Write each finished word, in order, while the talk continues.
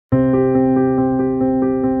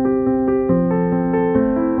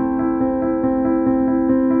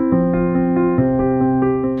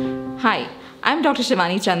Hi, I'm Dr.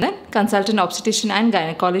 Shivani Chandan, consultant obstetrician and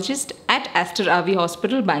gynecologist at Aster RV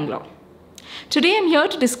Hospital, Bangalore. Today I'm here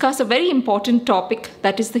to discuss a very important topic,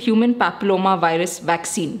 that is the human papillomavirus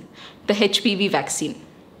vaccine, the HPV vaccine.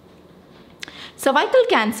 Cervical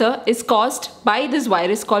cancer is caused by this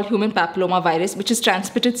virus called human papillomavirus, which is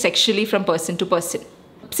transmitted sexually from person to person.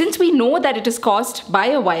 Since we know that it is caused by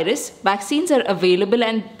a virus, vaccines are available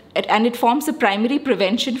and it forms the primary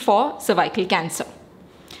prevention for cervical cancer.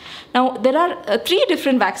 Now, there are three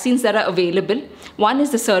different vaccines that are available. One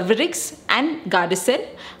is the Cervarix and Gardasil.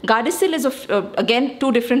 Gardasil is again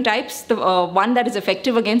two different types. The one that is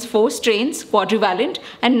effective against 4 strains, quadrivalent,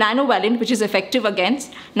 and nanovalent, which is effective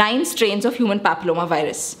against 9 strains of human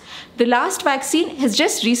papillomavirus. The last vaccine has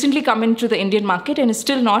just recently come into the Indian market and is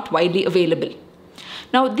still not widely available.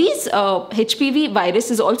 Now, these HPV virus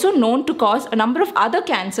is also known to cause a number of other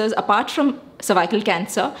cancers apart from cervical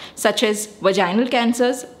cancer, such as vaginal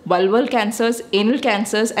cancers, vulval cancers, anal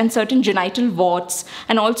cancers, and certain genital warts,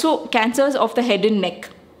 and also cancers of the head and neck.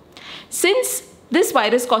 Since this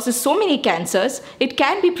virus causes so many cancers, it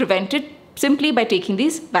can be prevented simply by taking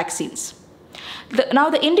these vaccines. Now,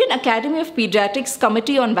 the Indian Academy of Pediatrics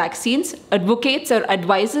Committee on Vaccines advocates or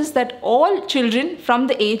advises that all children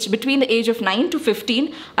between the age of 9 to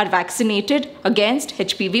 15 are vaccinated against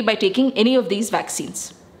HPV by taking any of these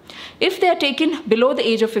vaccines. If they are taken below the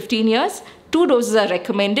age of 15 years, 2 doses are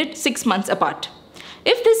recommended 6 months apart.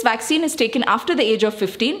 If this vaccine is taken after the age of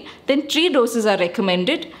 15, then 3 doses are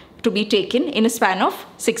recommended to be taken in a span of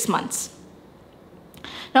 6 months.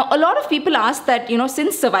 Now, a lot of people ask that,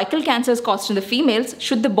 since cervical cancer is caused in the females,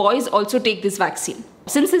 should the boys also take this vaccine?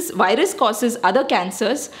 Since this virus causes other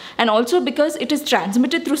cancers, and also because it is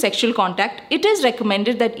transmitted through sexual contact, it is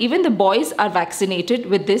recommended that even the boys are vaccinated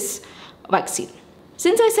with this vaccine.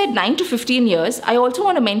 Since I said 9 to 15 years, I also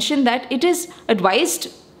want to mention that it is advised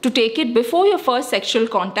to take it before your first sexual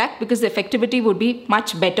contact because the effectivity would be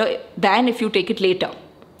much better than if you take it later.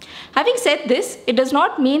 Having said this, it does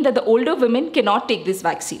not mean that the older women cannot take this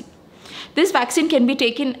vaccine. This vaccine can be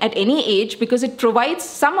taken at any age because it provides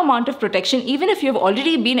some amount of protection even if you have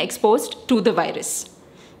already been exposed to the virus.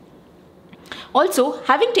 Also,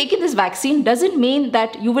 having taken this vaccine doesn't mean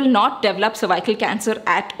that you will not develop cervical cancer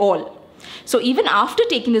at all. So even after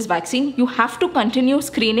taking this vaccine, you have to continue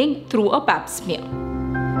screening through a pap smear.